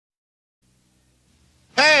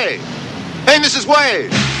Hey! Hey, Mrs. Wade!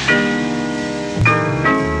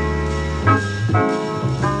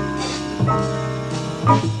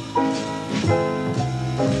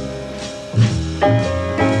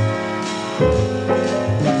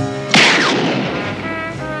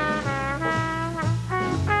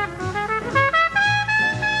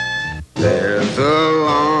 There's a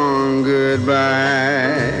long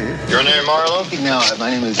goodbye. Your name, Marlowe? No, my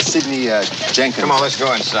name is Sidney Jenkins. Come on, let's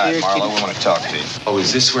go inside, Marlowe. We want to talk to you. Oh,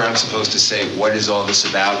 is this where I'm supposed to say, what is all this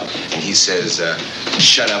about? And he says,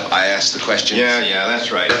 shut up, I asked the question. Yeah,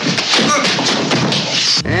 that's right.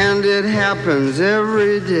 And it happens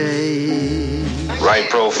every day. Right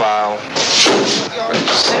profile.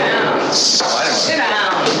 Sit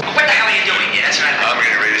down. What the hell are you doing here? That's right. I'm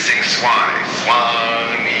going to read this thing, Swanee.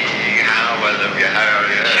 Swanee, how I love you, how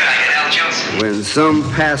you... Al Jones. When some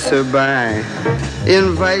passerby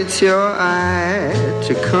invites your eye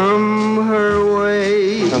to come her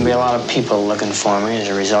way. There's gonna be a lot of people looking for me as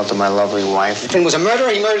a result of my lovely wife. If Finn was a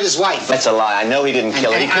murderer, he murdered his wife. That's a lie. I know he didn't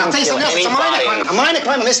kill her. He couldn't kill anybody. It's a minor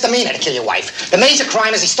crime, a misdemeanor to kill your wife. The major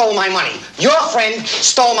crime is he stole my money. Your friend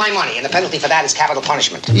stole my money, and the penalty for that is capital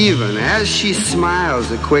punishment. Even as she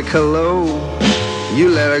smiles a quick hello, you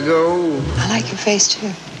let her go. I like your face,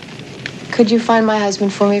 too. Could you find my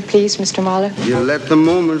husband for me, please, Mr. Marlowe? You let the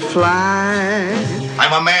moment fly.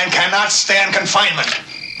 I'm a man cannot stand confinement.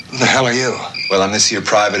 Who the hell are you? Well, I'm this here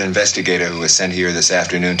private investigator who was sent here this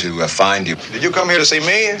afternoon to find you. Did you come here to see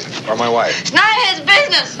me or my wife? It's none of his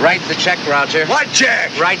business. Write the check, Roger. What check?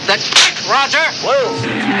 Write the check, Roger. Too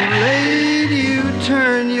late you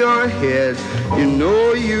turn your head. You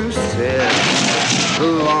know you said a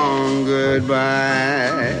long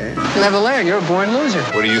goodbye. You never learn. You're a born loser.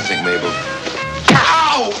 What do you think, Mabel?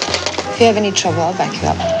 If you have any trouble, I'll back you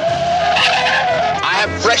up. I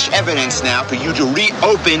have fresh evidence now for you to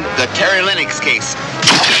reopen the Terry Lennox case.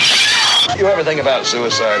 You ever think about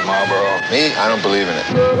suicide, Marlboro? Me? I don't believe in it.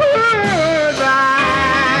 Goodbye.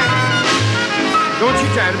 Don't you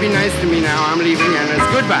try to be nice to me now. I'm leaving, and it's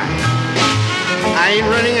goodbye. I ain't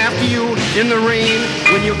running after you in the rain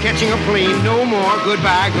when you're catching a plane. No more.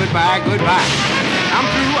 Goodbye, goodbye, goodbye. I'm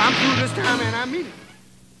through this time, and I mean it.